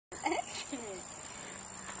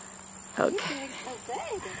Okay. So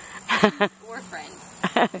good. We're friends.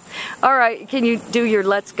 All right, can you do your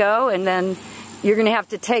let's go? And then you're going to have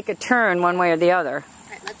to take a turn one way or the other.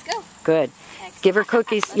 All right, let's go. Good. Excellent. Give her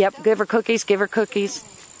cookies. Yep, Go. give her cookies. Give her cookies.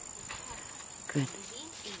 Good.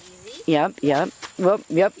 Easy. Yep. Well,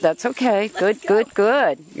 yep, that's okay. Good, good,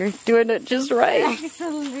 good. You're doing it just right.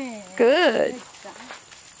 Excellent. Good.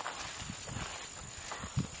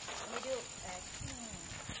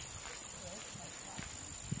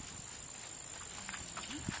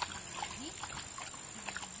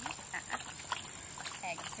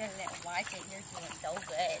 Excellent. Watch it. You're doing so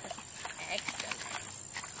good. Excellent.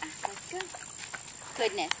 Let's go.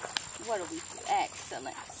 Goodness. What do we do?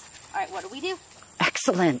 Excellent. All right, what do we do?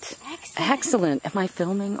 Excellent. Excellent. Excellent. Am I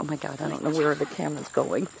filming? Oh my God, I don't know where the camera's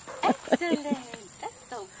going. Excellent. That's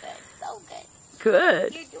so good. So good.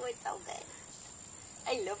 Good. You're doing so good.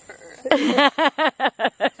 I love her.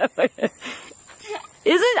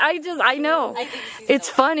 Is it? I know. I think she's It's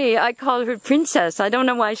so funny. I call her princess. I don't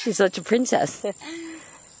know why she's such a princess. All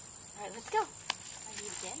right, let's go. Are you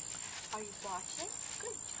in? Are you watching?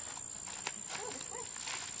 Good. Let's go this way.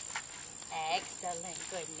 Excellent.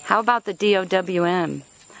 Goodness. How about the DOWM?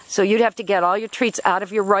 So you'd have to get all your treats out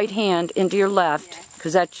of your right hand into your left,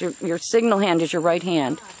 because that's your signal hand is your right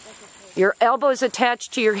hand. Your elbow is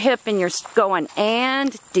attached to your hip, and you're going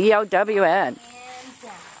and DOWN.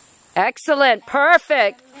 Excellent,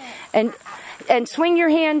 perfect. And swing your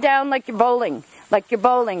hand down like you're bowling,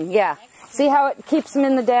 yeah. See how it keeps them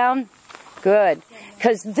in the down? Good.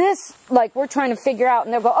 Because this, like, we're trying to figure out,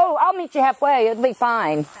 and they'll go, oh, I'll meet you halfway, it'll be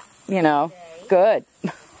fine. You know, good.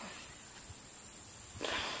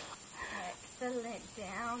 Excellent.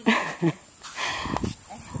 Down.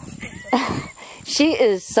 She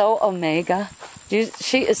is so omega.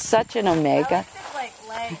 She is such an omega.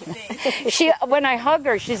 When I hug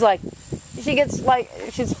her, she's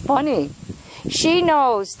funny. She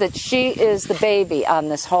knows that she is the baby on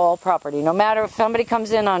this whole property, no matter if somebody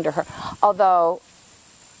comes in under her. Although,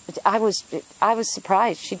 I was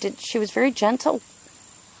surprised. She was very gentle.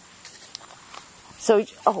 So,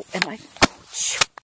 oh, am I?